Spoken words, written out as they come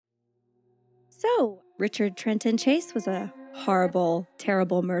So, Richard Trenton Chase was a horrible,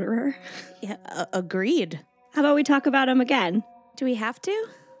 terrible murderer. Yeah, agreed. How about we talk about him again? Do we have to?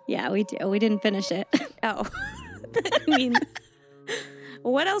 Yeah, we do. We didn't finish it. Oh. I mean,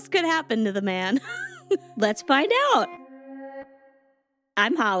 what else could happen to the man? Let's find out.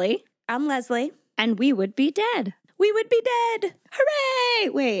 I'm Holly. I'm Leslie. And we would be dead. We would be dead. Hooray!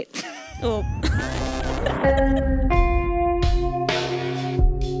 Wait. Oh.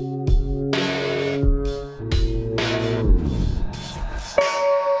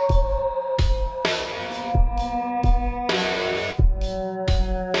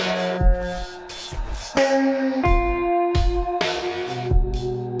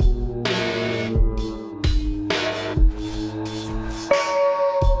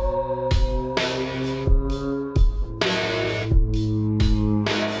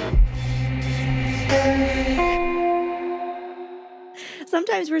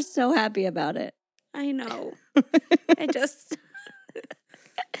 Sometimes we're so happy about it. I know. I just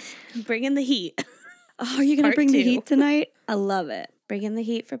bring in the heat. Oh, are you going to bring the heat tonight? I love it. Bring in the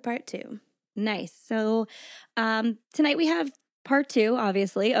heat for part 2. Nice. So tonight we have part 2,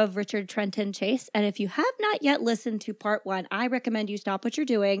 obviously, of Richard Trenton Chase. And if you have not yet listened to part 1, I recommend you stop what you're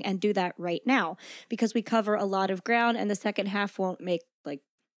doing and do that right now, because we cover a lot of ground and the second half won't make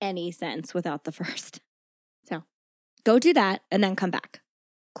any sense without the first. So go do that and then come back.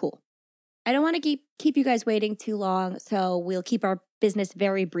 Cool. I don't want to keep you guys waiting too long, so we'll keep our business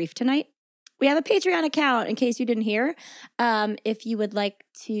very brief tonight. We have a Patreon account, in case you didn't hear. If you would like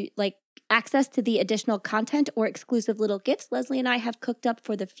to access to the additional content or exclusive little gifts Leslie and I have cooked up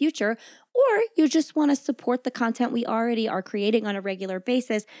for the future, or you just want to support the content we already are creating on a regular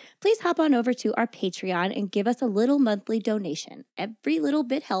basis, please hop on over to our Patreon and give us a little monthly donation. Every little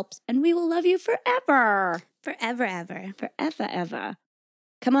bit helps, and we will love you forever. Forever, ever. Forever, ever.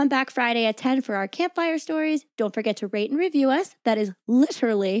 Come on back Friday at 10 for our campfire stories. Don't forget to rate and review us. That is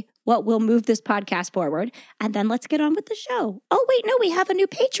literally what will move this podcast forward. And then let's get on with the show. Oh, wait, no, we have a new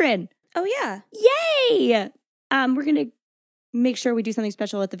patron. Oh, yeah. Yay! We're going to make sure we do something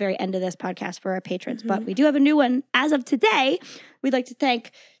special at the very end of this podcast for our patrons. But we do have a new one as of today. We'd like to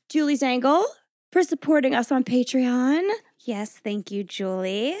thank Julie Zangle for supporting us on Patreon. Yes, thank you,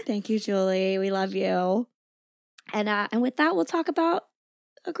 Julie. Thank you, Julie. We love you. And with that, we'll talk about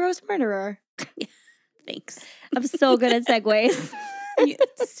a gross murderer. Thanks. I'm so good at segues.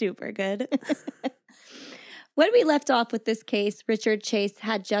 Super good. When we left off with this case, Richard Chase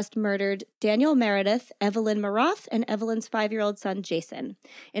had just murdered Daniel Meredith, Evelyn Maroth, and Evelyn's 5-year-old son, Jason.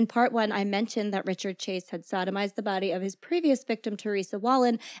 In part 1, I mentioned that Richard Chase had sodomized the body of his previous victim, Teresa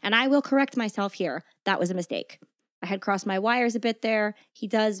Wallen, and I will correct myself here. That was a mistake. I had crossed my wires a bit there. He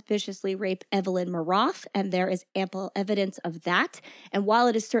does viciously rape Evelyn Maroth, and there is ample evidence of that. And while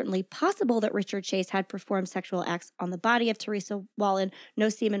it is certainly possible that Richard Chase had performed sexual acts on the body of Teresa Wallen, no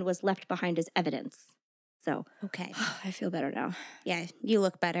semen was left behind as evidence. So, okay. I feel better now. Yeah, you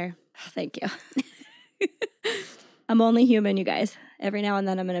look better. Thank you. I'm only human, you guys. Every now and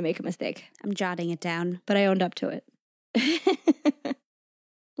then I'm going to make a mistake. I'm jotting it down. But I owned up to it.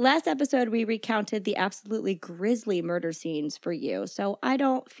 Last episode, we recounted the absolutely grisly murder scenes for you, so I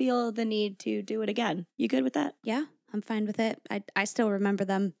don't feel the need to do it again. You good with that? Yeah, I'm fine with it. I still remember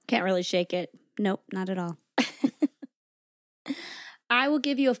them. Can't really shake it. Nope, not at all. I will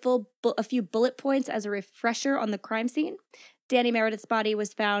give you a few bullet points as a refresher on the crime scene. Danny Meredith's body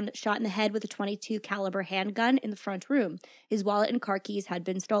was found shot in the head with a .22 caliber handgun in the front room. His wallet and car keys had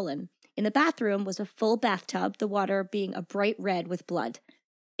been stolen. In the bathroom was a full bathtub, the water being a bright red with blood.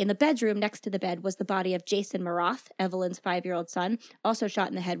 In the bedroom next to the bed was the body of Jason Maroth, Evelyn's 5-year-old son, also shot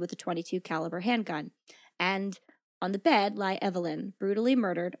in the head with a .22 caliber handgun. And on the bed lie Evelyn, brutally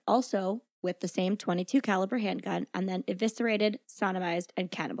murdered, also with the same .22 caliber handgun, and then eviscerated, sodomized,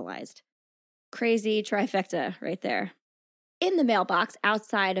 and cannibalized. Crazy trifecta right there. In the mailbox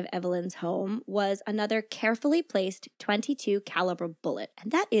outside of Evelyn's home was another carefully placed .22 caliber bullet,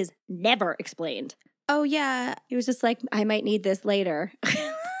 and that is never explained. Oh, yeah. He was just like, I might need this later.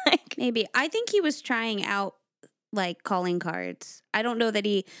 Maybe. I think he was trying out, calling cards. I don't know that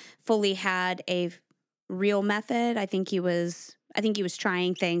he fully had a real method. I think he was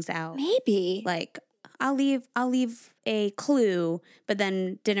trying things out. Maybe. I'll leave a clue, but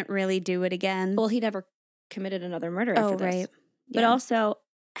then didn't really do it again. Well, he never committed another murder after this. Right. But also,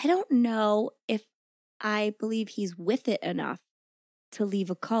 I don't know if I believe he's with it enough to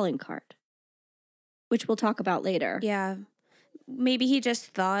leave a calling card, which we'll talk about later. Yeah. maybe he just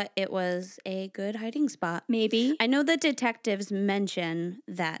thought it was a good hiding spot. Maybe. I know the detectives mention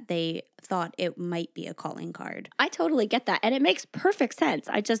that they thought it might be a calling card. I totally get that. And it makes perfect sense.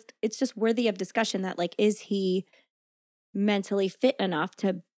 It's just worthy of discussion that, like, is he mentally fit enough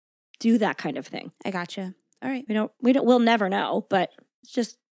to do that kind of thing? I gotcha. All right. We'll never know, but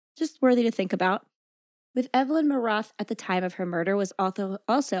it's just worthy to think about. With Evelyn Maroth at the time of her murder was also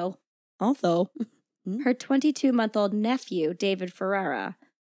her 22-month-old nephew, David Ferrara,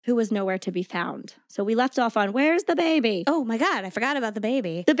 who was nowhere to be found. So we left off on, where's the baby? Oh my God, I forgot about the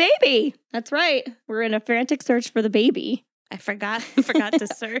baby. The baby! That's right. We're in a frantic search for the baby. I forgot to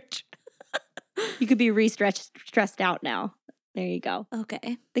search. You could be stressed out now. There you go.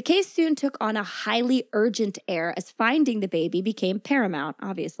 Okay. The case soon took on a highly urgent air as finding the baby became paramount,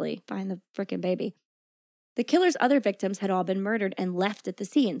 obviously. Find the frickin' baby. The killer's other victims had all been murdered and left at the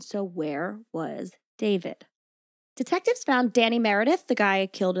scene, so where was David? Detectives found Danny Meredith, the guy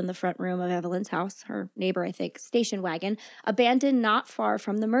killed in the front room of Evelyn's house, her neighbor, I think, station wagon, abandoned not far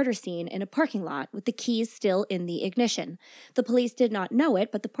from the murder scene in a parking lot with the keys still in the ignition. The police did not know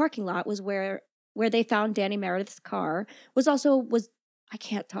it, but the parking lot was where they found Danny Meredith's car was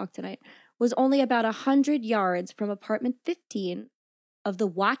only about 100 yards from apartment 15 of the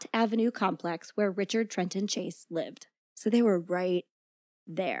Watt Avenue complex where Richard Trenton Chase lived. So they were right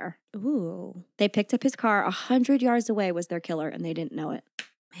there. Ooh. They picked up his car 100 yards away was their killer, and they didn't know it.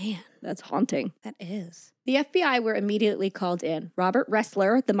 Man. That's haunting. That is. The FBI were immediately called in. Robert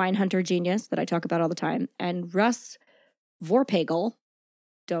Ressler, the Mindhunter genius that I talk about all the time, and Russ Vorpagel,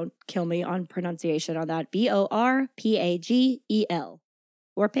 don't kill me on pronunciation on that, Vorpagel.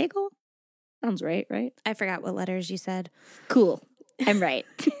 Vorpagel? Sounds right? I forgot what letters you said. Cool. I'm right.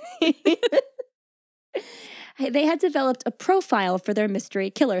 They had developed a profile for their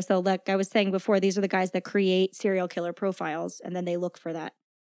mystery killer. So like I was saying before, these are the guys that create serial killer profiles, and then they look for that.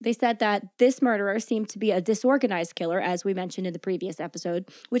 They said that this murderer seemed to be a disorganized killer, as we mentioned in the previous episode,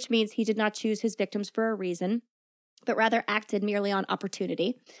 which means he did not choose his victims for a reason, but rather acted merely on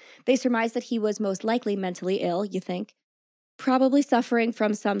opportunity. They surmised that he was most likely mentally ill, you think, probably suffering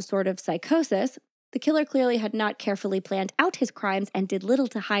from some sort of psychosis. The killer clearly had not carefully planned out his crimes and did little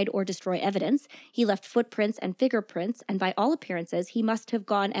to hide or destroy evidence. He left footprints and fingerprints, and by all appearances, he must have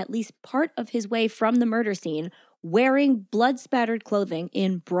gone at least part of his way from the murder scene wearing blood-spattered clothing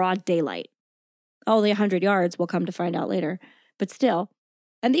in broad daylight. Only 100 yards, we'll come to find out later, but still.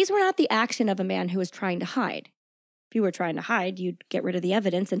 And these were not the action of a man who was trying to hide. If you were trying to hide, you'd get rid of the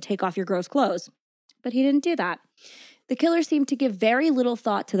evidence and take off your gross clothes. But he didn't do that. The killer seemed to give very little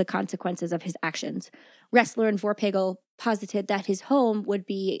thought to the consequences of his actions. Ressler and Vorpagel posited that his home would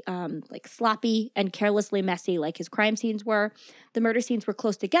be sloppy and carelessly messy like his crime scenes were. The murder scenes were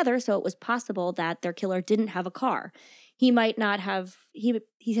close together, so it was possible that their killer didn't have a car. He might not have, he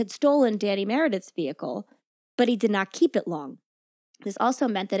had stolen Danny Meredith's vehicle, but he did not keep it long. This also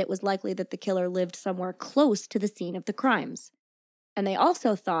meant that it was likely that the killer lived somewhere close to the scene of the crimes. And they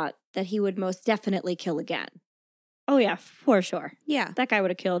also thought that he would most definitely kill again. Oh, yeah, for sure. Yeah. That guy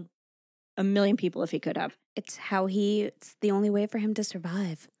would have killed 1 million people if he could have. It's the only way for him to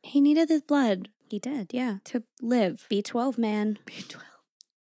survive. He needed his blood. He did, yeah. To live. B12, man. B12.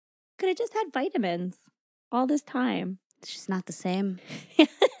 Could have just had vitamins all this time. It's just not the same.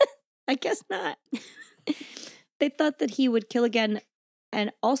 I guess not. They thought that he would kill again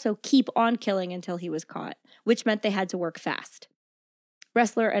and also keep on killing until he was caught, which meant they had to work fast.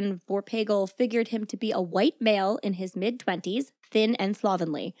 Ressler and Vorpagel figured him to be a white male in his mid-20s, thin and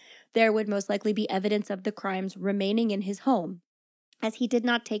slovenly. There would most likely be evidence of the crimes remaining in his home, as he did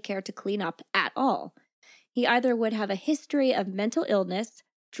not take care to clean up at all. He either would have a history of mental illness,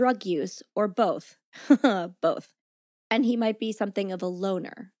 drug use, or both. Both. And he might be something of a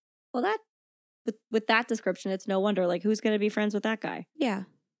loner. Well, with that description, it's no wonder, who's going to be friends with that guy? Yeah.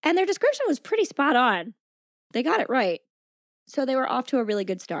 And their description was pretty spot on. They got it right. So they were off to a really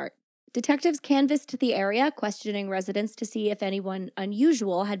good start. Detectives canvassed the area, questioning residents to see if anyone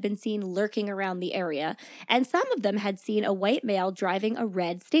unusual had been seen lurking around the area, and some of them had seen a white male driving a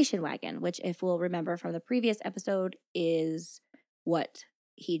red station wagon, which, if we'll remember from the previous episode, is what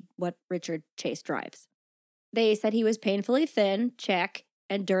Richard Chase drives. They said he was painfully thin, check,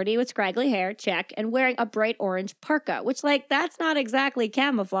 and dirty with scraggly hair, check, and wearing a bright orange parka, which, that's not exactly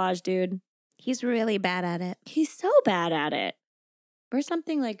camouflage, dude. He's really bad at it. He's so bad at it. Or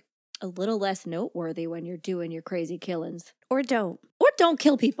something a little less noteworthy when you're doing your crazy killings. Or don't. Or don't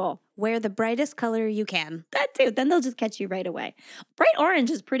kill people. Wear the brightest color you can. That too. Then they'll just catch you right away. Bright orange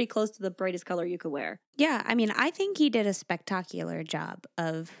is pretty close to the brightest color you could wear. Yeah, I think he did a spectacular job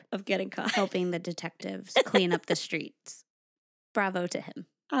of getting caught. Helping the detectives clean up the streets. Bravo to him.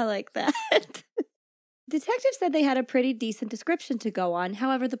 I like that. Detectives said they had a pretty decent description to go on.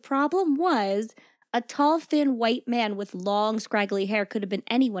 However, the problem was a tall, thin white man with long, scraggly hair could have been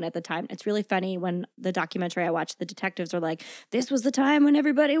anyone at the time. It's really funny when the documentary I watched, the detectives are like, this was the time when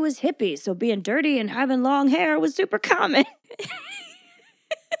everybody was hippies, so being dirty and having long hair was super common.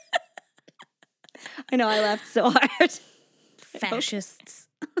 I know, I laughed so hard. Fascists.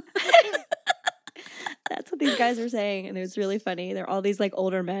 That's what these guys are saying, and it was really funny. They're all these like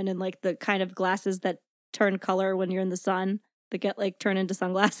older men and like the kind of glasses that turn color when you're in the sun that get like turned into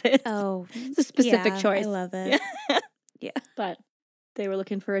sunglasses. Oh, it's a specific choice. I love it. Yeah. But they were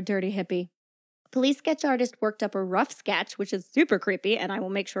looking for a dirty hippie. Police sketch artist worked up a rough sketch, which is super creepy, and I will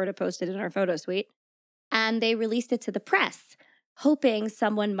make sure to post it in our photo suite. And they released it to the press, hoping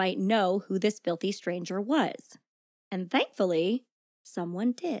someone might know who this filthy stranger was. And thankfully,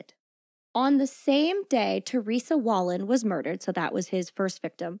 someone did. On the same day, Teresa Wallen was murdered, so that was his first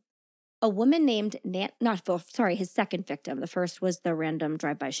victim. A woman named his second victim. The first was the random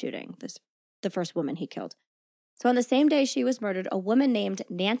drive-by shooting. The first woman he killed. So on the same day she was murdered, a woman named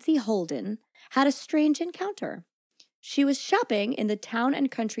Nancy Holden had a strange encounter. She was shopping in the Town and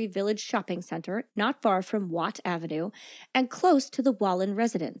Country Village Shopping Center, not far from Watt Avenue, and close to the Wallen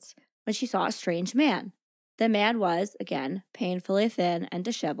residence, when she saw a strange man. The man was, again, painfully thin and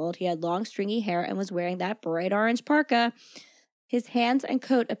disheveled. He had long, stringy hair and was wearing that bright orange parka. His hands and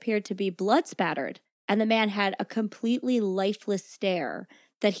coat appeared to be blood-spattered, and the man had a completely lifeless stare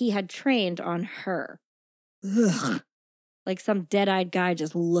that he had trained on her. Ugh. Like some dead-eyed guy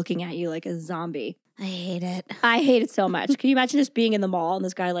just looking at you like a zombie. I hate it. I hate it so much. Can you imagine just being in the mall and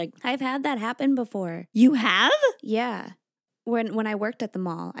this guy like... I've had that happen before. You have? Yeah. When I worked at the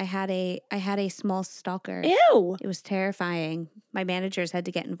mall, I had a small stalker. Ew. It was terrifying. My managers had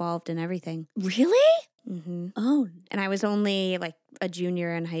to get involved in everything. Really? Mm-hmm. Oh. And I was only like a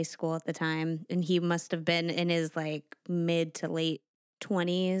junior in high school at the time, and he must have been in his like mid to late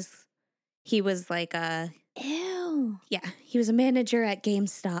 20s. He was like Ew. Yeah, he was a manager at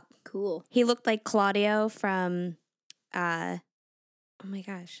GameStop. Cool. He looked like Claudio from, oh my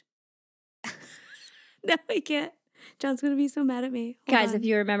gosh. No, I can't. John's going to be so mad at me. Hold Guys, on. if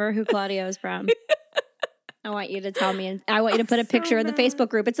you remember who Claudio is from, I want you to tell me, and I want you to put a picture in the Facebook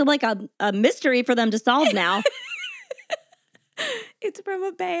group. It's like a mystery for them to solve now. It's from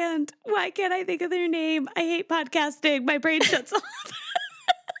a band. Why can't I think of their name? I hate podcasting. My brain shuts off.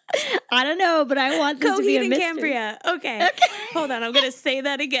 I don't know, but I want this to be a Coheed and mystery. Cambria. Okay. Hold on. I'm going to say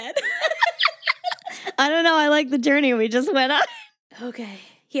that again. I don't know. I like the journey we just went on. Okay.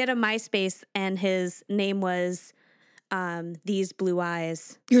 He had a MySpace, and his name was These Blue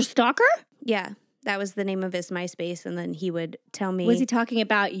Eyes. Your stalker? Yeah. That was the name of his MySpace, and then he would tell me. Was he talking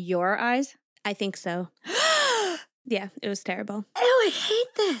about your eyes? I think so. Yeah, it was terrible. Oh, I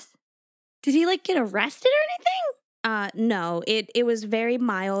hate this. Did he like get arrested or anything? No, it was very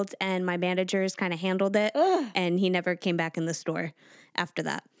mild, and my managers kind of handled it, Ugh. and he never came back in the store after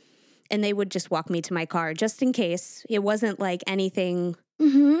that. And they would just walk me to my car just in case. It wasn't like anything.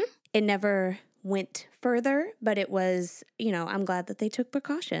 Mm-hmm. It never went further, but it was, I'm glad that they took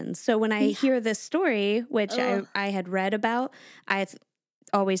precautions. So when I hear this story, which I had read about, I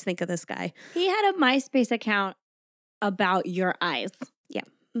always think of this guy. He had a MySpace account about your eyes. Yeah.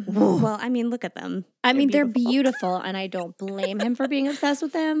 Mm-hmm. Well, I mean, look at them. They're beautiful, and I don't blame him for being obsessed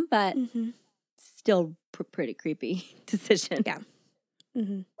with them, but still pretty creepy decision. Yeah.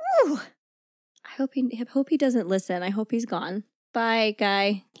 Mm-hmm. I hope he doesn't listen. I hope he's gone. Bye,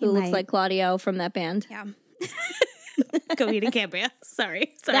 guy who looks like Claudio from that band. Yeah. Coheed and Cambria.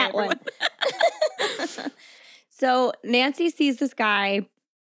 Sorry, that everyone. one. So Nancy sees this guy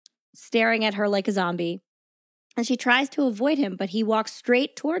staring at her like a zombie, and she tries to avoid him, but he walks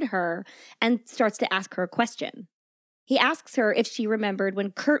straight toward her and starts to ask her a question. He asks her if she remembered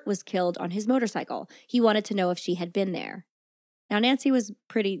when Kurt was killed on his motorcycle. He wanted to know if she had been there. Now, Nancy was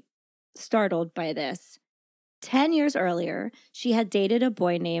pretty startled by this. 10 years earlier, she had dated a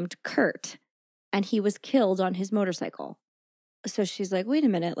boy named Kurt, and he was killed on his motorcycle. So she's like, wait a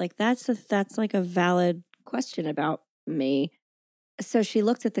minute, like that's like a valid question about me. So she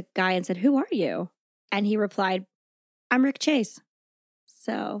looked at the guy and said, who are you? And he replied, I'm Rick Chase.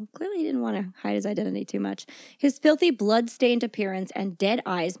 So clearly he didn't want to hide his identity too much. His filthy, blood-stained appearance and dead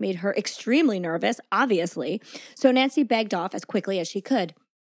eyes made her extremely nervous, obviously. So Nancy begged off as quickly as she could.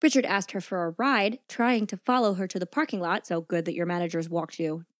 Richard asked her for a ride, trying to follow her to the parking lot. So good that your managers walked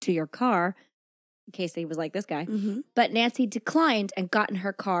you to your car, in case he was like this guy. Mm-hmm. But Nancy declined and got in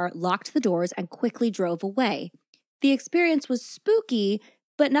her car, locked the doors, and quickly drove away. The experience was spooky,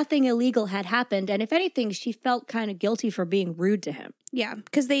 but nothing illegal had happened. And if anything, she felt kind of guilty for being rude to him. Yeah,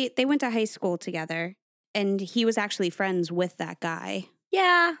 because they went to high school together, and he was actually friends with that guy.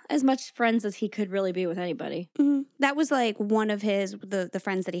 Yeah, as much friends as he could really be with anybody. Mm-hmm. That was like one of his, the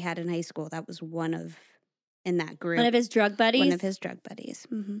friends that he had in high school. That was one of, in that group. One of his drug buddies? One of his drug buddies.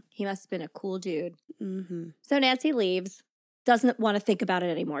 Mm-hmm. He must have been a cool dude. Mm-hmm. So Nancy leaves, doesn't want to think about it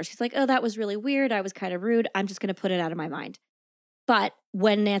anymore. She's like, oh, that was really weird. I was kind of rude. I'm just going to put it out of my mind. But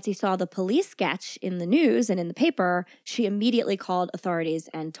when Nancy saw the police sketch in the news and in the paper, she immediately called authorities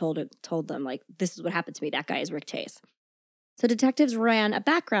and told them, like, this is what happened to me. That guy is Rick Chase. So detectives ran a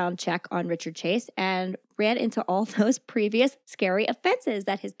background check on Richard Chase and ran into all those previous scary offenses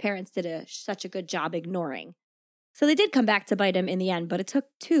that his parents did such a good job ignoring. So they did come back to bite him in the end, but it took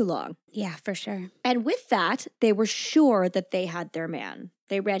too long. Yeah, for sure. And with that, they were sure that they had their man.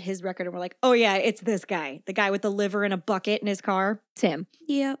 They read his record and were like, oh yeah, it's this guy. The guy with the liver in a bucket in his car. It's him.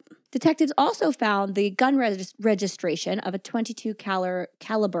 Yep. Detectives also found the gun registration of a .22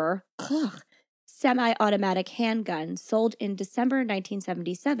 caliber semi-automatic handgun sold in December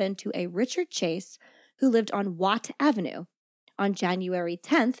 1977 to a Richard Chase who lived on Watt Avenue. On January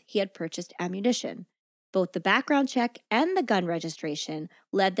 10th, he had purchased ammunition. Both the background check and the gun registration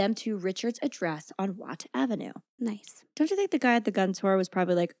led them to Richard's address on Watt Avenue. Nice. Don't you think the guy at the gun store was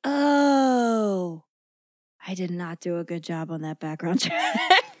probably like, oh, I did not do a good job on that background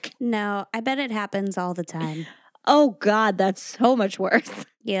check? No, I bet it happens all the time. Oh, God, that's so much worse.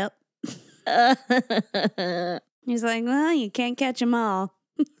 Yep. He's like, well, you can't catch them all.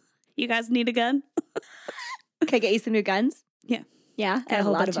 You guys need a gun? Can I get you some new guns? Yeah. Yeah, Got a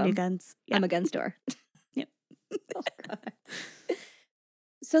whole bunch of new guns. Yep. I'm a gun store. Yep. Oh, God.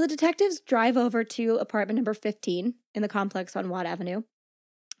 So the detectives drive over to apartment number 15 in the complex on Watt Avenue,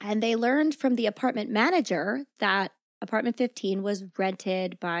 and they learned from the apartment manager that apartment 15 was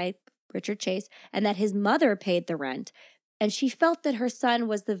rented by Richard Chase and that his mother paid the rent. And she felt that her son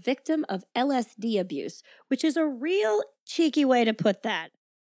was the victim of LSD abuse, which is a real cheeky way to put that.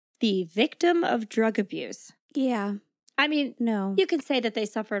 The victim of drug abuse. Yeah. I mean, no. You can say that they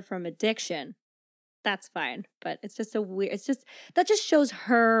suffered from addiction. That's fine. But it's just that just shows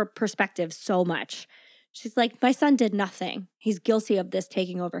her perspective so much. She's like, my son did nothing. He's guilty of this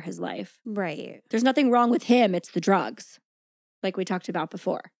taking over his life. Right. There's nothing wrong with him. It's the drugs, like we talked about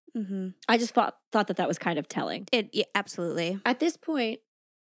before. Mm-hmm. I just thought that was kind of telling. Yeah, absolutely. At this point,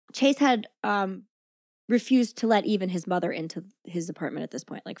 Chase had refused to let even his mother into his apartment at this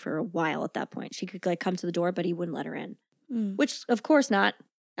point, like for a while at that point. She could like come to the door, but he wouldn't let her in. Which, of course not,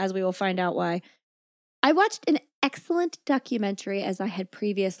 as we will find out why. I watched an excellent documentary, as I had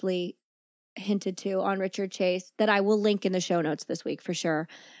previously hinted to, on Richard Chase that I will link in the show notes this week for sure.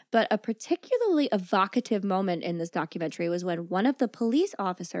 But a particularly evocative moment in this documentary was when one of the police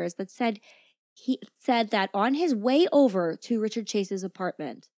officers he said that on his way over to Richard Chase's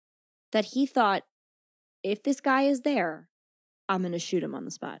apartment, that he thought, if this guy is there, I'm going to shoot him on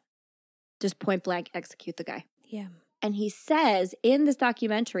the spot. Just point blank execute the guy. Yeah. And he says in this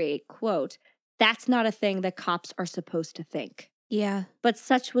documentary, quote, that's not a thing that cops are supposed to think. Yeah. But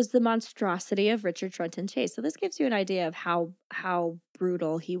such was the monstrosity of Richard Trenton Chase. So this gives you an idea of how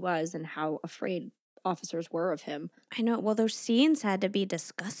brutal he was and how afraid officers were of him. I know. Well, those scenes had to be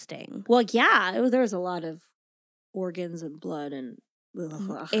disgusting. Well, yeah. There was a lot of organs and blood and...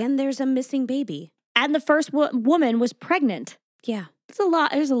 Ugh. And there's a missing baby. And the first woman was pregnant. Yeah. It's a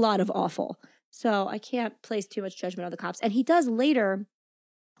lot. There's a lot of awful. So I can't place too much judgment on the cops. And he does later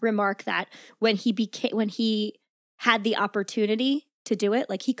remark that when he had the opportunity to do it,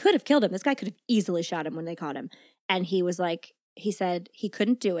 like he could have killed him. This guy could have easily shot him when they caught him. And he said he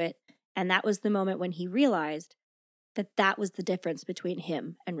couldn't do it. And that was the moment when he realized that was the difference between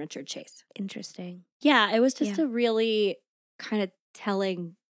him and Richard Chase. Interesting. Yeah, it was just a really kind of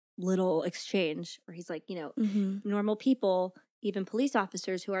telling little exchange where he's like, normal people, even police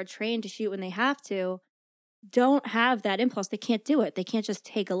officers who are trained to shoot when they have to, don't have that impulse. They can't do it. They can't just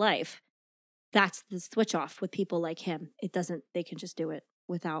take a life. That's the switch off with people like him. They can just do it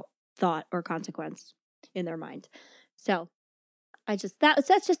without thought or consequence in their mind. So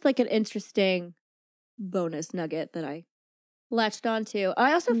that's just like an interesting bonus nugget that I latched onto.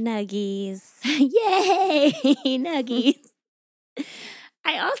 I also nuggies. Yay, nuggies.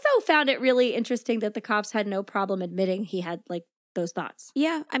 I also found it really interesting that the cops had no problem admitting he had like those thoughts.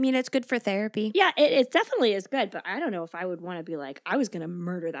 Yeah, I mean, it's good for therapy. Yeah, it definitely is good, but I don't know if I would want to be like, I was going to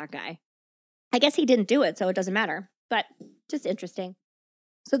murder that guy. I guess he didn't do it, so it doesn't matter, but just interesting.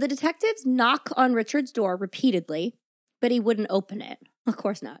 So the detectives knock on Richard's door repeatedly, but he wouldn't open it. Of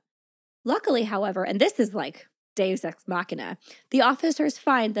course not. Luckily, however, and this is like Deus Ex Machina. The officers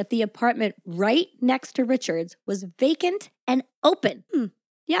find that the apartment right next to Richard's was vacant and open.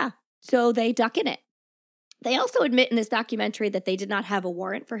 Yeah, so they duck in it. They also admit in this documentary that they did not have a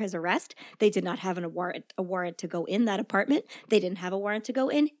warrant for his arrest. They did not have a warrant to go in that apartment. They didn't have a warrant to go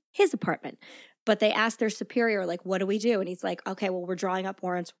in his apartment. But they asked their superior, like, what do we do? And he's like, okay, well, we're drawing up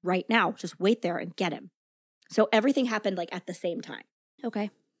warrants right now. Just wait there and get him. So everything happened like at the same time.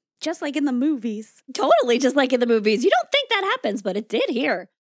 Okay. Just like in the movies. Totally just like in the movies. You don't think that happens, but it did here.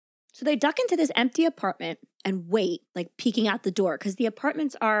 So they duck into this empty apartment and wait, like peeking out the door, because the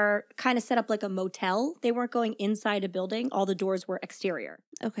apartments are kind of set up like a motel. They weren't going inside a building. All the doors were exterior.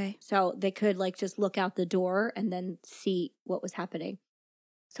 Okay. So they could like just look out the door and then see what was happening.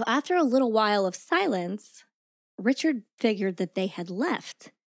 So after a little while of silence, Richard figured that they had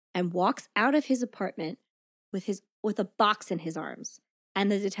left and walks out of his apartment with a box in his arms. And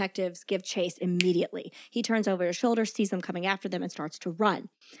the detectives give chase immediately. He turns over his shoulder, sees them coming after them, and starts to run.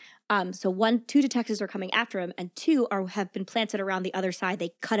 So two detectives are coming after him, and two have been planted around the other side.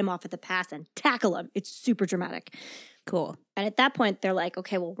 They cut him off at the pass and tackle him. It's super dramatic. Cool. And at that point, they're like,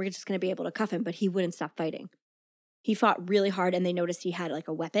 okay, well, we're just going to be able to cuff him. But he wouldn't stop fighting. He fought really hard, and they noticed he had like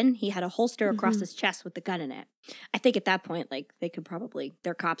a weapon. He had a holster across his chest with the gun in it. I think at that point, like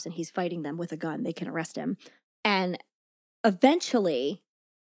they're cops and he's fighting them with a gun. They can arrest him. And eventually,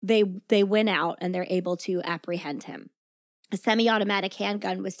 they win out and they're able to apprehend him. A semi-automatic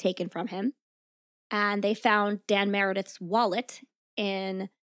handgun was taken from him, and they found Dan Meredith's wallet in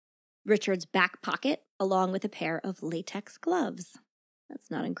Richard's back pocket, along with a pair of latex gloves. That's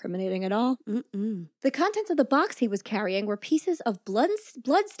not incriminating at all. The contents of the box he was carrying were pieces of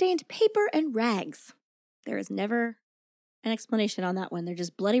blood-stained paper and rags. There is never an explanation on that one. They're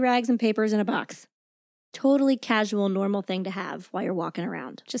just bloody rags and papers in a box. Totally casual, normal thing to have while you're walking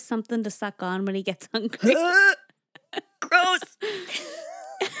around. Just something to suck on when he gets hungry. Gross.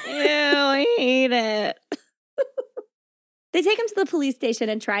 Ew, I hate it. They take him to the police station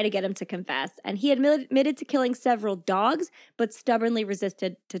and try to get him to confess. And he admitted to killing several dogs, but stubbornly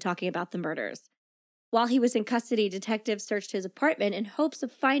resisted to talking about the murders. While he was in custody, detectives searched his apartment in hopes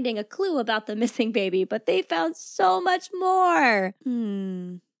of finding a clue about the missing baby, but they found so much more.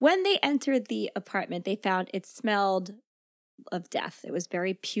 When they entered the apartment, they found it smelled of death. It was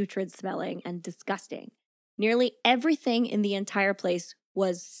very putrid smelling and disgusting. Nearly everything in the entire place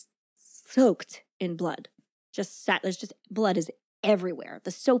was soaked in blood. There's just blood is everywhere.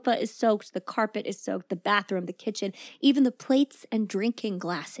 The sofa is soaked, the carpet is soaked, the bathroom, the kitchen, even the plates and drinking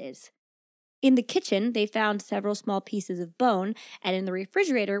glasses. In the kitchen, they found several small pieces of bone, and in the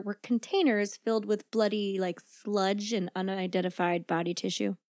refrigerator were containers filled with bloody, like, sludge and unidentified body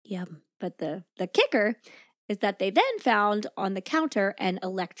tissue. Yep. But the kicker is that they then found on the counter an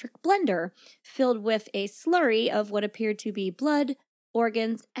electric blender filled with a slurry of what appeared to be blood,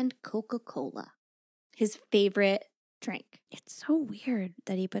 organs, and Coca-Cola. His favorite drink. It's so weird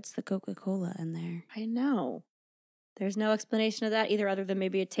that he puts the Coca-Cola in there. I know. There's no explanation of that either, other than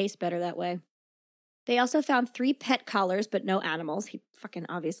maybe it tastes better that way. They also found 3 pet collars, but no animals.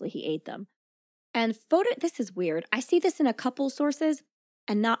 Obviously he ate them. And this is weird. I see this in a couple sources,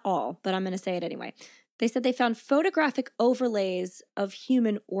 and not all, but I'm going to say it anyway. They said they found photographic overlays of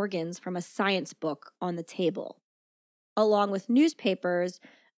human organs from a science book on the table, along with newspapers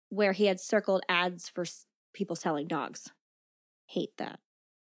where he had circled ads for people selling dogs. Hate that.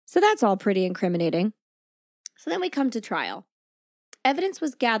 So that's all pretty incriminating. So then we come to trial. Evidence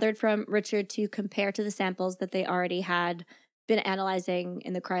was gathered from Richard to compare to the samples that they already had been analyzing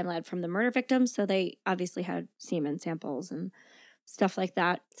in the crime lab from the murder victims. So they obviously had semen samples and stuff like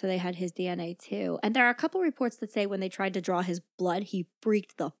that. So they had his DNA too. And there are a couple reports that say when they tried to draw his blood, he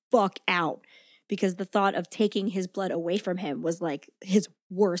freaked the fuck out because the thought of taking his blood away from him was like his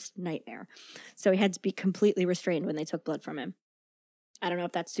worst nightmare. So he had to be completely restrained when they took blood from him. I don't know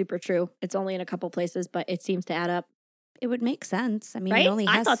if that's super true. It's only in a couple places, but it seems to add up. It would make sense. I mean, Right? he only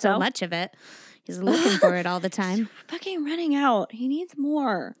has so much of it. He's looking for it all the time. Fucking running out. He needs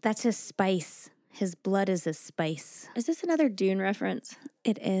more. That's his spice. His blood is his spice. Is this another Dune reference?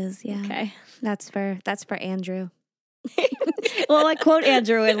 It is, yeah. Okay. That's for Andrew. Well, I quote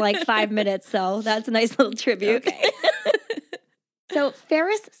Andrew in like 5 minutes, so that's a nice little tribute. Okay. So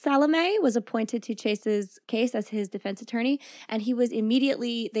Ferris Salome was appointed to Chase's case as his defense attorney, and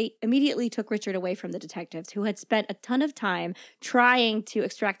they immediately took Richard away from the detectives who had spent a ton of time trying to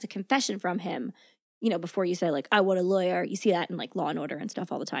extract a confession from him. You know, before you say like, I want a lawyer, you see that in like Law and Order and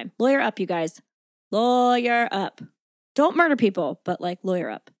stuff all the time. Lawyer up, you guys. Lawyer up. Don't murder people, but like lawyer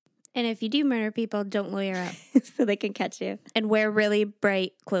up. And if you do murder people, don't lawyer up. So they can catch you. And wear really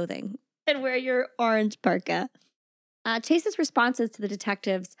bright clothing. and wear your orange parka. Chase's responses to the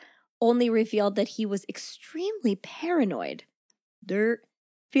detectives only revealed that he was extremely paranoid.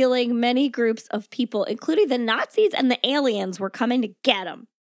 Feeling many groups of people, including the Nazis and the aliens, were coming to get him.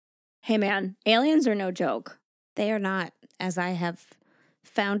 Hey man, aliens are no joke. They are not, as I have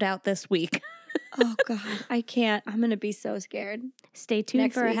found out this week. Oh God, I can't. I'm going to be so scared. Stay tuned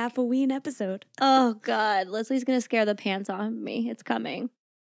Next for week. a Halloween episode. Oh God, Leslie's going to scare the pants off of me. It's coming.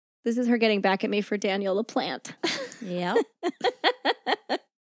 This is her getting back at me for Daniel LaPlante. Yep.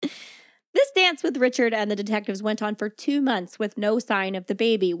 This dance with Richard and the detectives went on for 2 months with no sign of the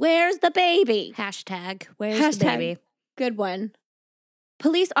baby. Where's the baby? Hashtag, where's the baby? Good one.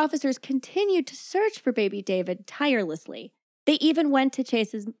 Police officers continued to search for baby David tirelessly. They even went to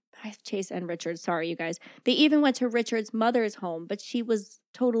Chase and Richard, sorry you guys. They even went to Richard's mother's home, but she was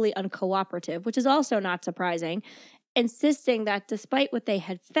totally uncooperative, which is also not surprising, insisting that despite what they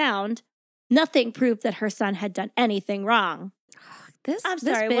had found, nothing proved that her son had done anything wrong. This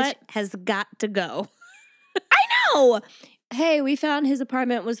sorry, bitch what? has got to go. I know! Hey, we found his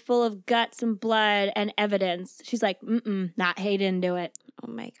apartment was full of guts and blood and evidence. She's like, he didn't do it. Oh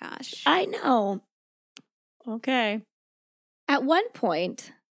my gosh. I know. Okay. At one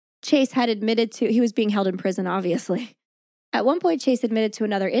point, Chase had admitted he was being held in prison, obviously. At one point, Chase admitted to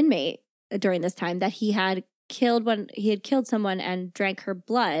another inmate during this time that he had killed someone and drank her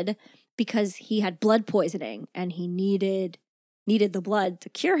blood because he had blood poisoning and he needed the blood to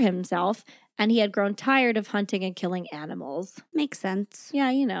cure himself, and he had grown tired of hunting and killing animals. Makes sense. Yeah,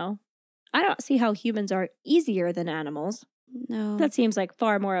 I don't see how humans are easier than animals. No. That seems like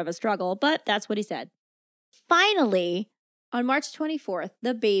far more of a struggle, but that's what he said. Finally, on March 24th,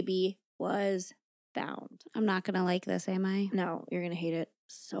 the baby was found. I'm not going to like this, am I? No, you're going to hate it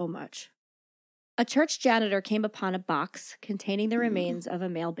so much. A church janitor came upon a box containing the remains of a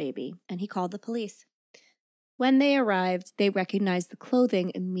male baby, and he called the police. When they arrived, they recognized the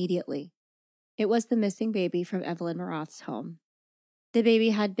clothing immediately. It was the missing baby from Evelyn Maroth's home. The baby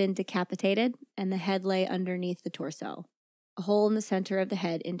had been decapitated, and the head lay underneath the torso. A hole in the center of the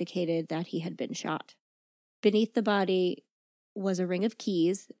head indicated that he had been shot. Beneath the body was a ring of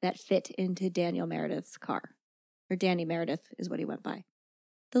keys that fit into Daniel Meredith's car. Or Danny Meredith is what he went by.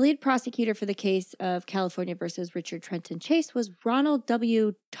 The lead prosecutor for the case of California versus Richard Trenton Chase was Ronald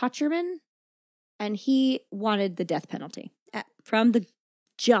W. Tocherman, and he wanted the death penalty. From the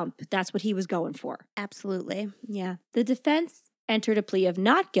jump, that's what he was going for. Absolutely. Yeah. The defense entered a plea of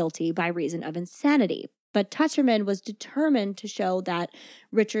not guilty by reason of insanity, but Tocherman was determined to show that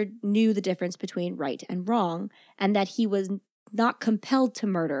Richard knew the difference between right and wrong, and that he was not compelled to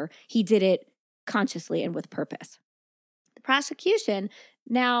murder. He did it consciously and with purpose. The prosecution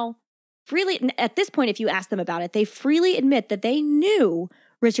now freely, at this point, if you ask them about it, they freely admit that they knew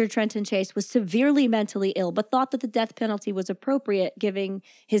Richard Trenton Chase was severely mentally ill, but thought that the death penalty was appropriate given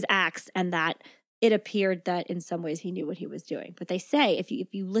his acts and that it appeared that in some ways he knew what he was doing. But they say, if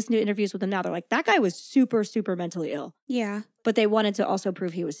you listen to interviews with him now, they're like, that guy was super, super mentally ill. Yeah. But they wanted to also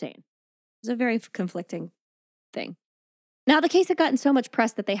prove he was sane. It was a very conflicting thing. Now, the case had gotten so much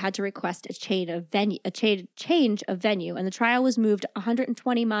press that they had to request a change of venue, and the trial was moved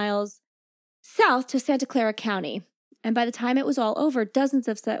 120 miles south to Santa Clara County. And by the time it was all over, a dozen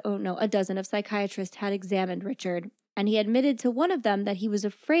of psychiatrists had examined Richard, and he admitted to one of them that he was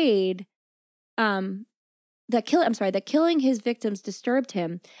afraid that killing his victims disturbed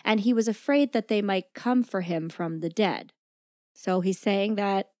him, and he was afraid that they might come for him from the dead. So he's saying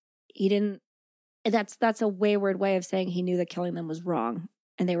that he didn't. That's a wayward way of saying he knew that killing them was wrong,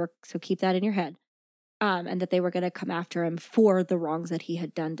 and so keep that in your head, and that they were going to come after him for the wrongs that he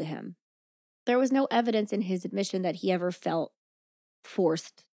had done to him. There was no evidence in his admission that he ever felt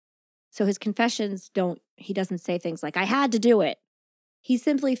forced. So his confessions he doesn't say things like, I had to do it. He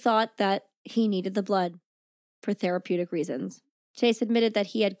simply thought that he needed the blood for therapeutic reasons. Chase admitted that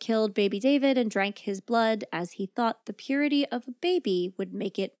he had killed baby David and drank his blood as he thought the purity of a baby would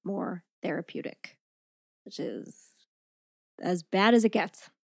make it more therapeutic, which is as bad as it gets,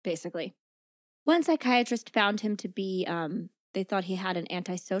 basically. One psychiatrist found him to be, they thought he had an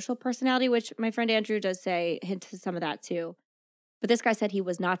antisocial personality, which my friend Andrew does say hint to some of that too. But this guy said he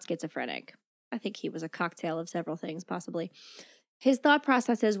was not schizophrenic. I think he was a cocktail of several things, possibly. His thought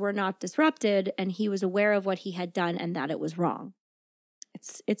processes were not disrupted, and he was aware of what he had done and that it was wrong.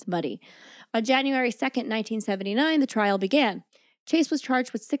 It's muddy. On January 2nd, 1979, the trial began. Chase was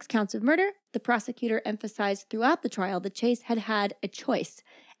charged with 6 counts of murder. The prosecutor emphasized throughout the trial that Chase had had a choice,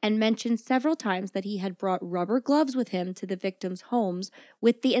 and mentioned several times that he had brought rubber gloves with him to the victims' homes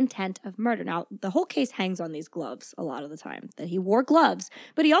with the intent of murder. Now, the whole case hangs on these gloves a lot of the time, that he wore gloves,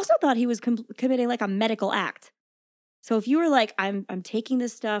 but he also thought he was committing like a medical act. So if you were like, I'm taking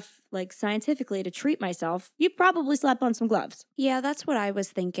this stuff like scientifically to treat myself, you probably slap on some gloves. Yeah, that's what I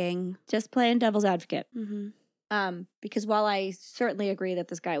was thinking. Just playing devil's advocate. Mm-hmm. Because while I certainly agree that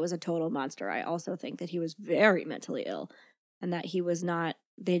this guy was a total monster, I also think that he was very mentally ill and that he was not,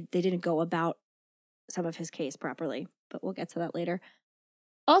 they didn't go about some of his case properly, but we'll get to that later.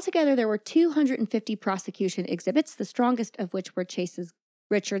 Altogether, there were 250 prosecution exhibits, the strongest of which were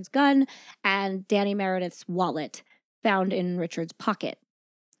Richard's gun and Danny Meredith's wallet found in Richard's pocket.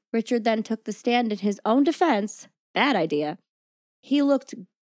 Richard then took the stand in his own defense. Bad idea. He looked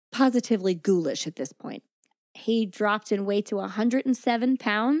positively ghoulish at this point. He dropped in weight to 107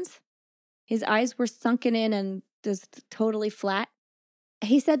 pounds. His eyes were sunken in and just totally flat.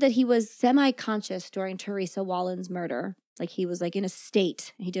 He said that he was semi-conscious during Teresa Wallen's murder. Like he was like in a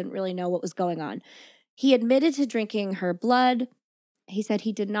state. He didn't really know what was going on. He admitted to drinking her blood. He said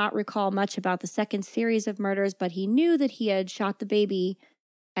he did not recall much about the second series of murders, but he knew that he had shot the baby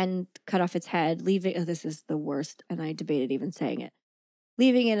and cut off its head, leaving, this is the worst, and I debated even saying it,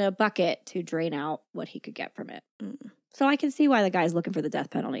 leaving it in a bucket to drain out what he could get from it. So I can see why the guy's looking for the death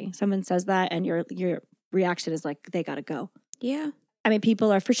penalty. Someone says that and your reaction is like, they got to go. Yeah. I mean,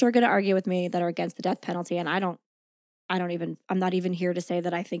 people are for sure going to argue with me that are against the death penalty, and I'm not even here to say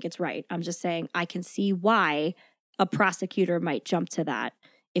that I think it's right. I'm just saying I can see why a prosecutor might jump to that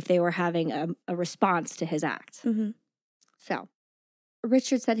if they were having a response to his act. Mm-hmm. So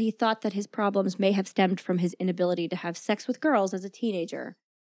Richard said he thought that his problems may have stemmed from his inability to have sex with girls as a teenager.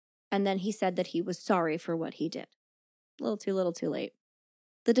 And then he said that he was sorry for what he did. A little too late.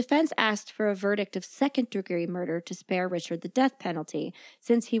 The defense asked for a verdict of second-degree murder to spare Richard the death penalty,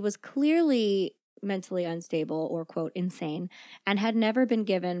 since he was clearly mentally unstable or, quote, insane, and had never been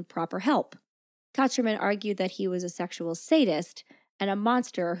given proper help. Kocherman argued that he was a sexual sadist and a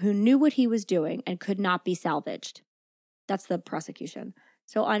monster who knew what he was doing and could not be salvaged. That's the prosecution.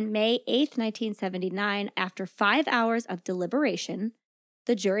 So on May 8th, 1979, after 5 hours of deliberation,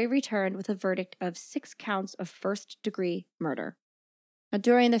 the jury returned with a verdict of 6 counts of first-degree murder. Now,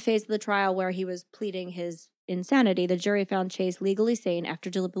 during the phase of the trial where he was pleading his insanity, the jury found Chase legally sane after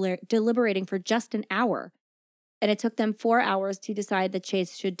deliberating for just an hour. And it took them 4 hours to decide that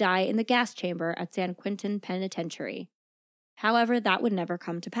Chase should die in the gas chamber at San Quentin Penitentiary. However, that would never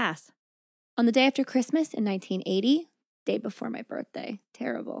come to pass. On the day after Christmas in 1980, day before my birthday,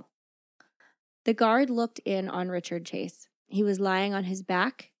 terrible, the guard looked in on Richard Chase. He was lying on his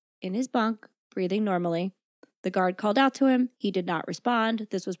back in his bunk, breathing normally. The guard called out to him. He did not respond.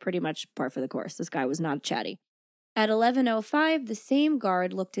 This was pretty much par for the course. This guy was not chatty. At 11:05, the same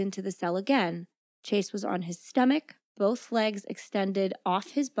guard looked into the cell again. Chase was on his stomach, both legs extended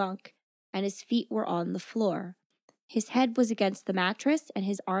off his bunk, and his feet were on the floor. His head was against the mattress, and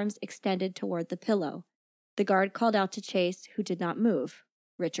his arms extended toward the pillow. The guard called out to Chase, who did not move.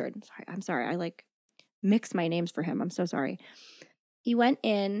 Richard. I'm sorry. I mix my names for him. I'm so sorry. He went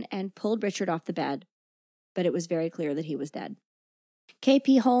in and pulled Richard off the bed, but it was very clear that he was dead.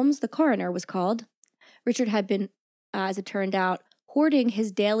 K.P. Holmes, the coroner, was called. Richard had been, as it turned out, hoarding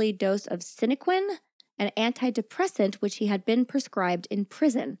his daily dose of Sinequin, an antidepressant which he had been prescribed in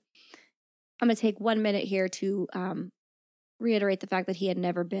prison. I'm going to take 1 minute here to reiterate the fact that he had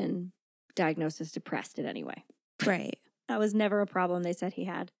never been diagnosed as depressed in any way. Right. That was never a problem they said he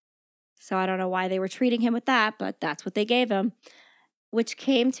had. So I don't know why they were treating him with that, but that's what they gave him, which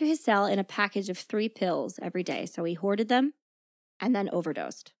came to his cell in a package of 3 pills every day. So he hoarded them and then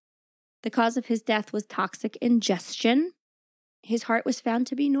overdosed. The cause of his death was toxic ingestion. His heart was found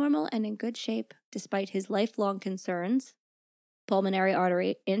to be normal and in good shape, despite his lifelong concerns. Pulmonary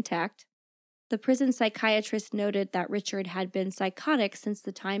artery intact. The prison psychiatrist noted that Richard had been psychotic since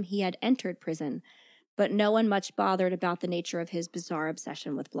the time he had entered prison, but no one much bothered about the nature of his bizarre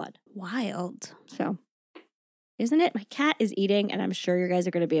obsession with blood. Wild. So, isn't it? My cat is eating, and I'm sure you guys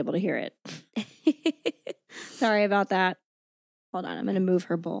are going to be able to hear it. Sorry about that. Hold on, I'm going to move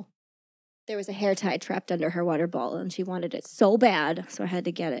her bowl. There was a hair tie trapped under her water bowl, and she wanted it so bad, so I had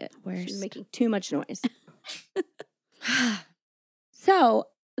to get it. She's making too much noise. So,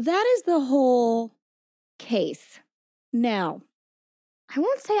 that is the whole case. Now, I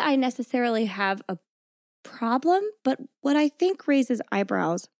won't say I necessarily have a problem, but what I think raises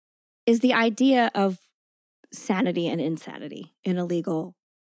eyebrows is the idea of sanity and insanity in a legal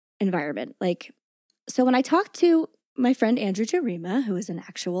environment. So when I talked to my friend Andrew Jarima, who is an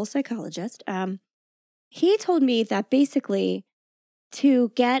actual psychologist, he told me that basically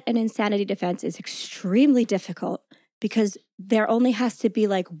to get an insanity defense is extremely difficult because there only has to be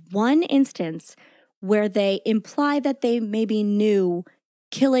like one instance where they imply that they maybe knew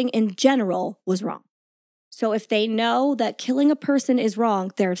killing in general was wrong. So if they know that killing a person is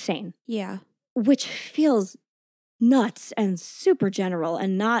wrong, they're sane. Yeah. Which feels nuts and super general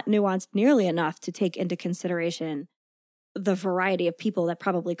and not nuanced nearly enough to take into consideration the variety of people that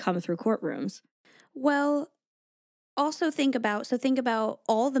probably come through courtrooms. Well, also think about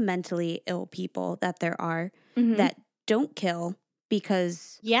all the mentally ill people that there are that don't kill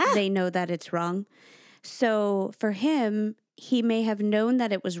because they know that it's wrong. So for him, he may have known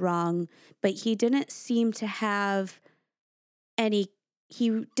that it was wrong, but he didn't seem to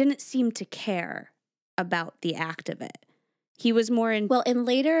care about the act of it. He was more I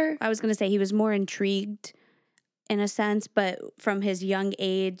was going to say he was more intrigued in a sense, but from his young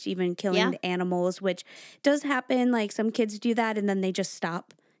age, even killing the animals, which does happen. Like some kids do that and then they just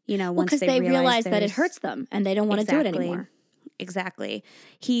stop, once they realize that it hurts them and they don't want to do it anymore. Exactly.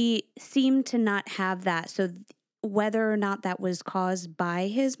 He seemed to not have that. So whether or not that was caused by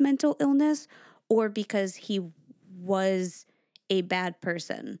his mental illness or because he was a bad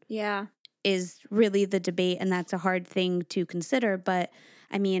person. Yeah. Is really the debate, and that's a hard thing to consider. But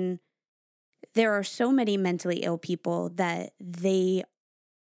I mean, there are so many mentally ill people that they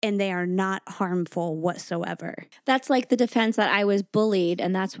are not harmful whatsoever. That's like the defense that I was bullied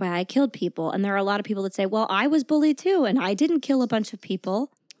and that's why I killed people. And there are a lot of people that say, well, I was bullied too and I didn't kill a bunch of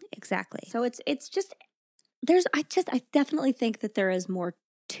people. Exactly. So it's just I definitely think that there is more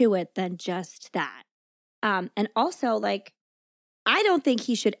to it than just that. And also like I don't think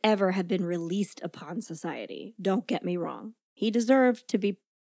he should ever have been released upon society. Don't get me wrong. He deserved to be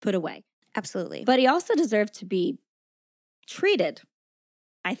put away. Absolutely. But he also deserved to be treated,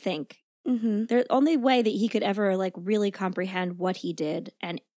 I think. The only way that he could ever like really comprehend what he did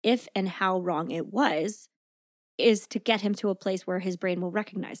and if and how wrong it was is to get him to a place where his brain will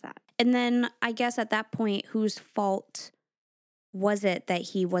recognize that. And then I guess at that point, whose fault was it that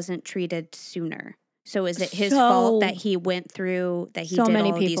he wasn't treated sooner? So is it his fault that he went through, that he did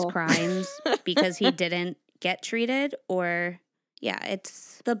all these crimes because he didn't get treated? Or,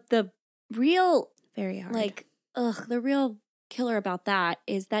 it's the real, very hard. Like, the real killer about that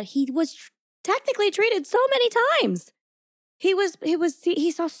is that he was technically treated so many times.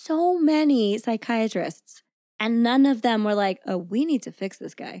 He saw so many psychiatrists and none of them were like, oh, we need to fix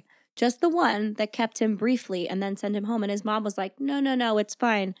this guy. Just the one that kept him briefly and then sent him home. And his mom was like, no, it's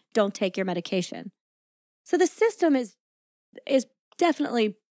fine. Don't take your medication. So the system is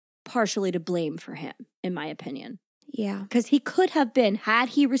definitely partially to blame for him, in my opinion. Yeah. Because he could have been, had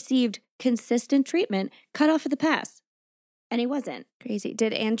he received consistent treatment, cut off at the pass. And he wasn't. Crazy.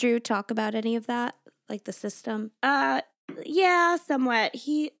 Did Andrew talk about any of that? Like the system? Yeah, somewhat.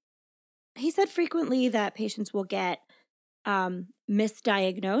 He said frequently that patients will get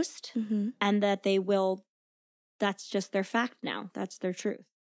misdiagnosed and that that's just their fact now. That's their truth.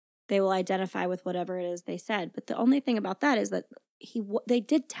 They will identify with whatever it is they said. But the only thing about that is that they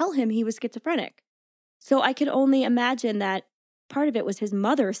did tell him he was schizophrenic. So I could only imagine that part of it was his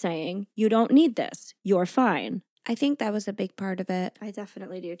mother saying, you don't need this. You're fine. I think that was a big part of it. I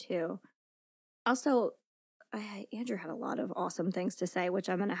definitely do too. Also, Andrew had a lot of awesome things to say, which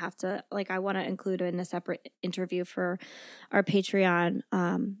I'm going to have to, I want to include in a separate interview for our Patreon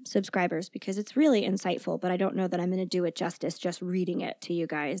subscribers because it's really insightful, but I don't know that I'm going to do it justice just reading it to you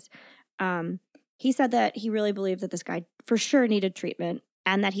guys. He said that he really believed that this guy for sure needed treatment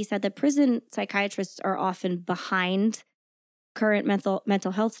and that he said that prison psychiatrists are often behind current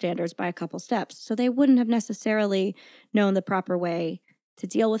mental health standards by a couple steps. So they wouldn't have necessarily known the proper way to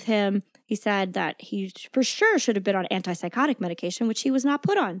deal with him. He said that he for sure should have been on antipsychotic medication, which he was not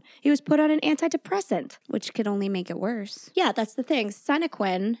put on. He was put on an antidepressant. Which could only make it worse. Yeah, that's the thing.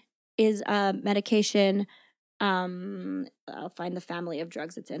 Sinequin is a medication. I'll find the family of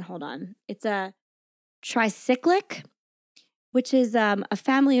drugs it's in. Hold on. It's a tricyclic, which is a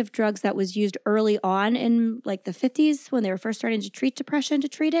family of drugs that was used early on in like the 50s when they were first starting to treat depression, to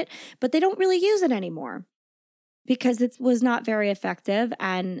treat it, but they don't really use it anymore because it was not very effective.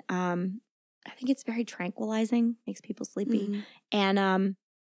 And I think it's very tranquilizing, makes people sleepy. And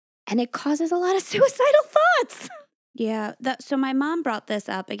it causes a lot of suicidal thoughts. Yeah. So my mom brought this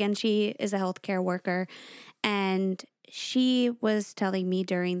up. Again, she is a healthcare worker. And she was telling me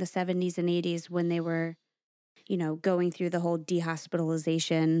during the 70s and 80s when they were, going through the whole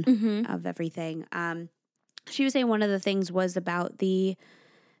dehospitalization of everything. She was saying one of the things was about the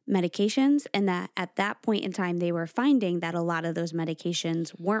medications and that at that point in time, they were finding that a lot of those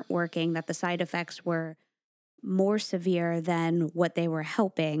medications weren't working, that the side effects were more severe than what they were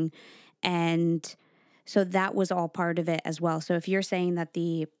helping. And so that was all part of it as well. So if you're saying that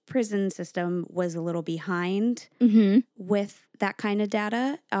the prison system was a little behind with that kind of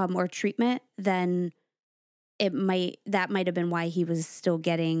data or treatment, then that might have been why he was still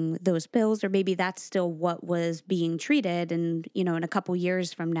getting those pills, or maybe that's still what was being treated. And, in a couple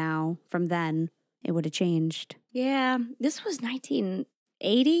years from then, it would have changed. Yeah, this was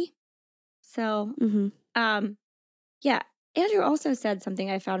 1980. So, yeah. Andrew also said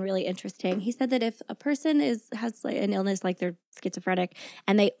something I found really interesting. He said that if a person has like an illness like they're schizophrenic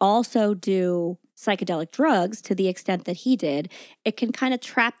and they also do psychedelic drugs to the extent that he did, it can kind of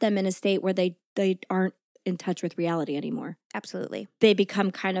trap them in a state where they aren't in touch with reality anymore. Absolutely. They become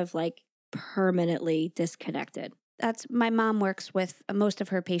kind of like permanently disconnected. My mom works with most of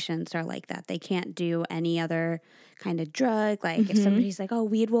her patients are like that. They can't do any other kind of drug. Like if somebody's like, oh,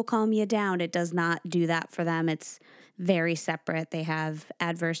 weed will calm you down, it does not do that for them. It's very separate. They have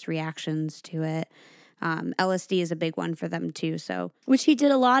adverse reactions to it. LSD is a big one for them too. So, which he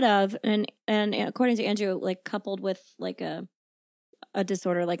did a lot of, and according to Andrew, like coupled with like a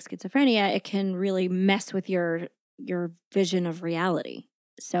disorder like schizophrenia, it can really mess with your vision of reality.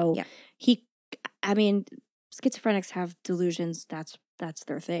 So schizophrenics have delusions. That's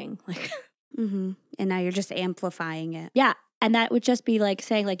their thing. Like, and now you're just amplifying it. Yeah. And that would just be like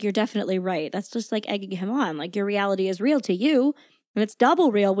saying, like, you're definitely right. That's just like egging him on. Like, your reality is real to you, and it's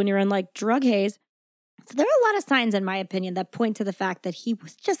double real when you're in like drug haze. So there are a lot of signs, in my opinion, that point to the fact that he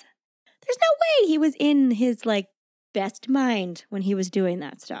was just, there's no way he was in his like best mind when he was doing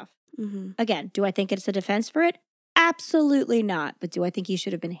that stuff. Again, do I think it's a defense for it? Absolutely not. But do I think he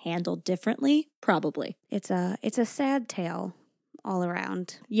should have been handled differently? Probably. It's a sad tale all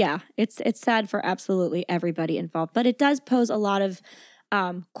around. Yeah, it's sad for absolutely everybody involved, but it does pose a lot of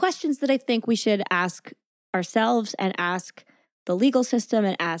questions that I think we should ask ourselves and ask the legal system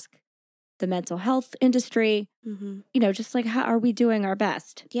and ask the mental health industry. Just like, how are we doing our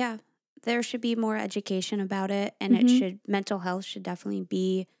best? Yeah, there should be more education about it, and mental health should definitely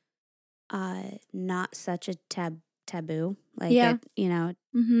be not such a taboo. Like,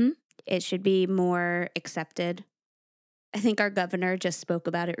 it should be more accepted. I think our governor just spoke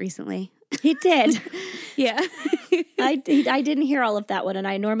about it recently. He did. Yeah. I didn't hear all of that one, and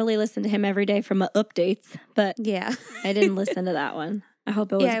I normally listen to him every day from updates, but yeah, I didn't listen to that one. I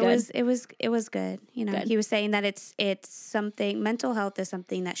hope it was good. It was good. Good. He was saying that it's something, mental health is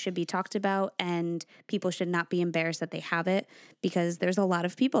something that should be talked about, and people should not be embarrassed that they have it, because there's a lot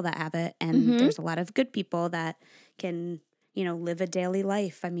of people that have it, and there's a lot of good people that can live a daily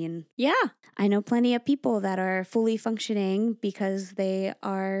life. I mean, yeah, I know plenty of people that are fully functioning because they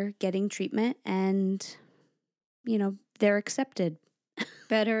are getting treatment and, they're accepted.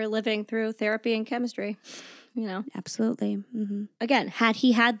 Better living through therapy and chemistry, Absolutely. Again, had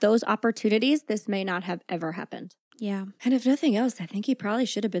he had those opportunities, this may not have ever happened. Yeah. And if nothing else, I think he probably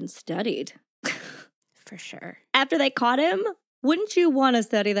should have been studied. For sure. After they caught him, wouldn't you want to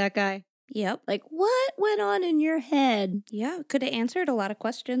study that guy? Yep. Like, what went on in your head? Yeah, could have answered a lot of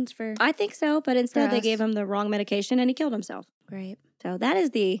questions for... I think so, but instead they gave him the wrong medication and he killed himself. Right. So that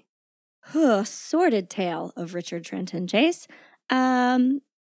is the sordid tale of Richard Trenton Chase.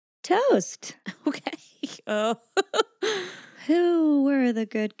 Toast. Okay. Oh. Who were the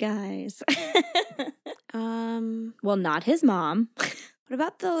good guys? Well, not his mom. What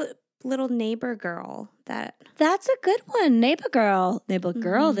about the little neighbor girl? That's a good one. Neighbor girl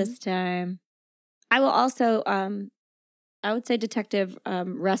this time. I will also I would say Detective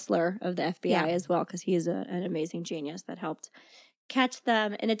Wrestler of the FBI as well, because he is an amazing genius that helped catch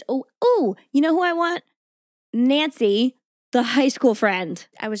them. And it's you know who I want? Nancy, the high school friend.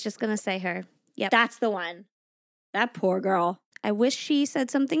 I was just gonna say her. Yep, that's the one. That poor girl. I wish she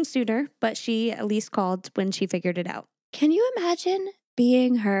said something sooner, but she at least called when she figured it out. Can you imagine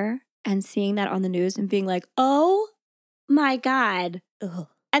being her and seeing that on the news and being like, oh my God. Ugh.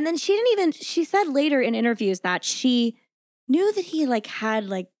 And then she said later in interviews that she knew that he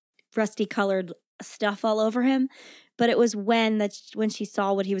had rusty colored stuff all over him. But it was when she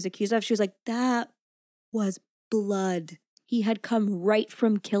saw what he was accused of, she was like, that was blood. He had come right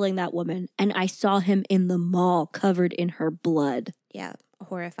from killing that woman. And I saw him in the mall covered in her blood. Yeah,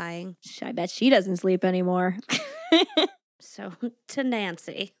 horrifying. I bet she doesn't sleep anymore. So, to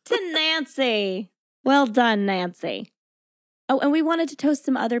Nancy. To Nancy. Well done, Nancy. Oh, and we wanted to toast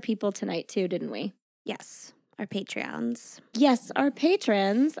some other people tonight too, didn't we? Yes, our Patreons. Yes, our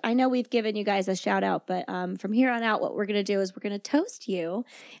patrons. I know we've given you guys a shout out, but from here on out, what we're going to do is we're going to toast you.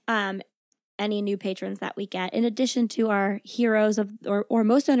 And any new patrons that we get, in addition to our heroes of or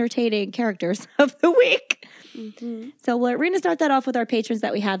most entertaining characters of the week. Mm-hmm. So we're going to start that off with our patrons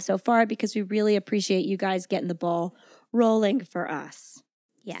that we have so far because we really appreciate you guys getting the ball rolling for us.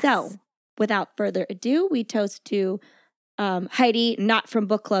 Yes. So without further ado, we toast to Heidi, not from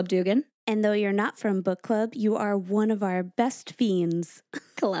Book Club Dugan. And though you're not from book club, you are one of our best fiends.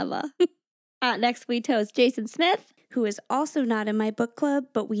 Clever. Next, we toast Jason Smith, who is also not in my book club,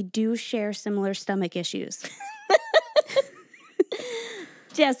 but we do share similar stomach issues.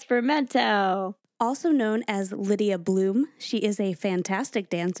 Jess Fermento, also known as Lydia Bloom. She is a fantastic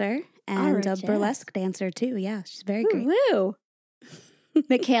dancer and a burlesque dancer too. Yeah, she's very great. Woo!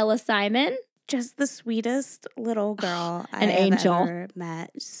 Michaela Simon. Just the sweetest little girl An I angel. have ever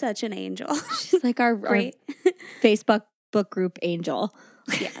met. Such an angel. She's like our Facebook book group angel.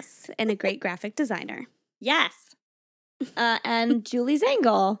 Yes, and a great graphic designer. Yes. And Julie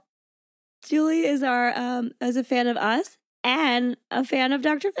Zengel. Julie is is a fan of us and a fan of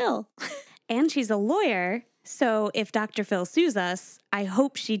Dr. Phil. And she's a lawyer, so if Dr. Phil sues us, I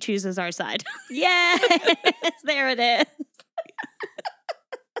hope she chooses our side. Yes, there it is.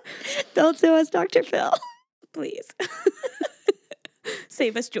 Don't sue us, Dr. Phil. Please.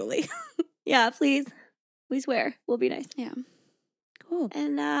 Save us, Julie. Yeah, please. We swear. We'll be nice. Yeah. Cool.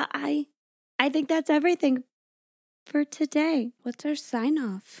 And I think that's everything for today. What's our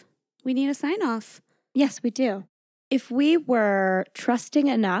sign-off? We need a sign-off. Yes, we do. If we were trusting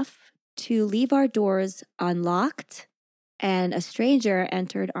enough to leave our doors unlocked and a stranger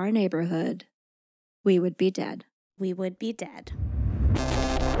entered our neighborhood, we would be dead. We would be dead.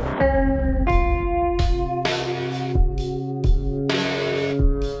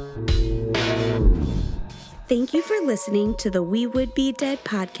 Thank you for listening to the We Would Be Dead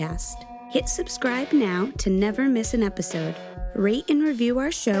podcast. Hit subscribe now to never miss an episode. Rate and review our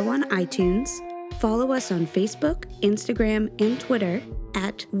show on iTunes. Follow us on Facebook, Instagram, and Twitter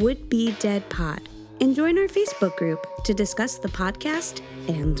at Would Be Dead Pod. And join our Facebook group to discuss the podcast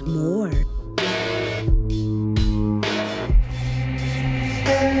and more.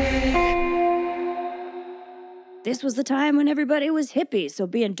 This was the time when everybody was hippies, so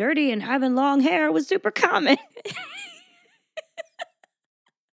being dirty and having long hair was super common.